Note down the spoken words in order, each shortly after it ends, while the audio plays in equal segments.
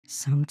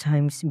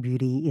Sometimes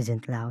beauty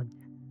isn't loud.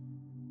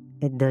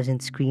 It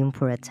doesn't scream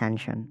for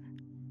attention.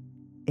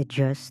 It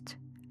just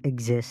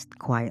exists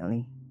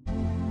quietly,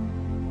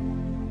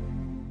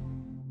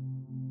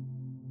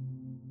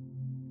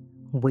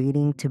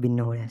 waiting to be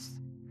noticed.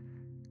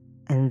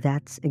 And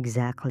that's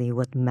exactly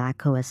what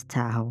macOS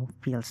Tahoe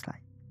feels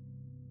like.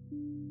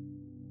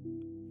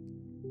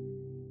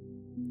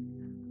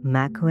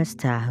 macOS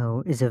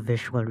Tahoe is a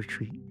visual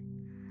retreat.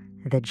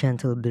 The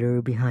gentle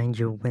blur behind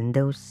your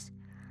windows,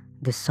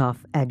 the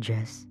soft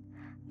edges,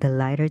 the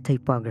lighter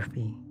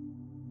typography.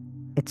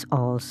 It's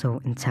all so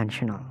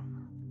intentional,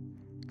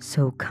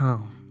 so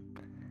calm,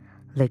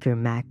 like your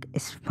Mac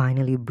is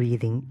finally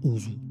breathing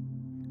easy.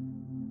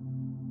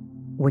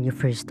 When you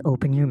first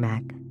open your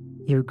Mac,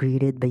 you're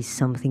greeted by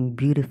something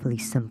beautifully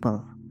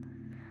simple.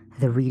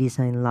 The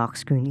redesigned lock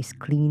screen is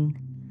clean,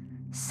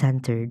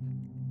 centered,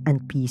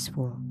 and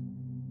peaceful.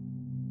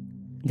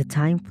 The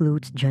time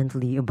floats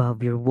gently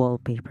above your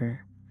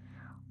wallpaper,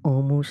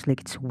 almost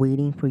like it's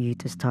waiting for you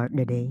to start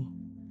the day.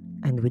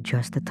 And with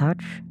just a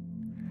touch,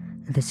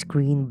 the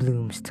screen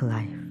blooms to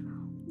life.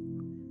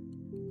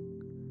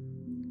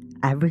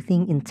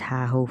 Everything in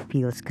Tahoe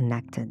feels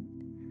connected,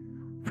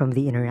 from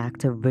the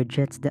interactive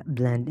widgets that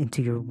blend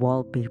into your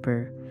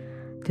wallpaper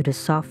to the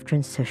soft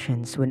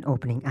transitions when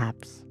opening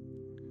apps.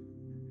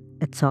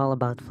 It's all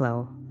about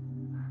flow.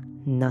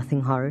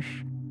 Nothing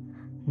harsh,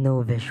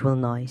 no visual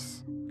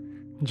noise,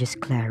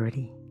 just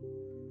clarity.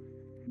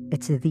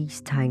 It's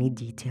these tiny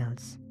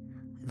details,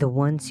 the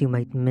ones you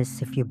might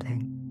miss if you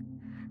blink,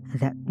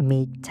 that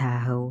make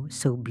Tahoe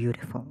so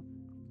beautiful.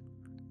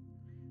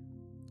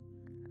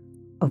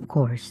 Of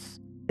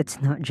course,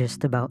 it's not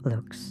just about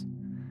looks.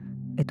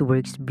 It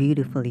works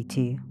beautifully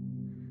too.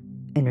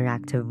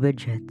 Interactive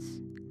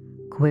widgets,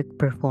 quick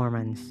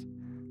performance,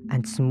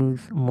 and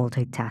smooth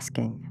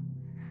multitasking.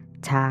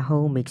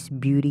 Tahoe makes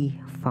beauty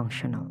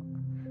functional.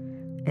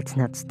 It's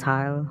not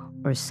style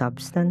or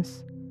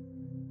substance,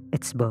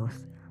 it's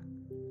both.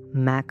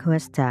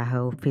 macOS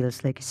Tahoe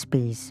feels like a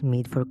space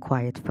made for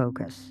quiet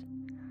focus,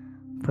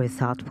 for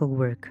thoughtful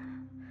work,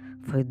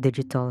 for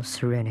digital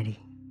serenity.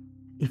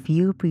 If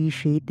you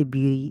appreciate the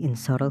beauty in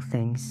subtle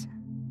things,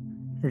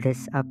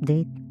 this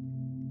update,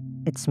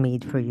 it's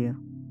made for you.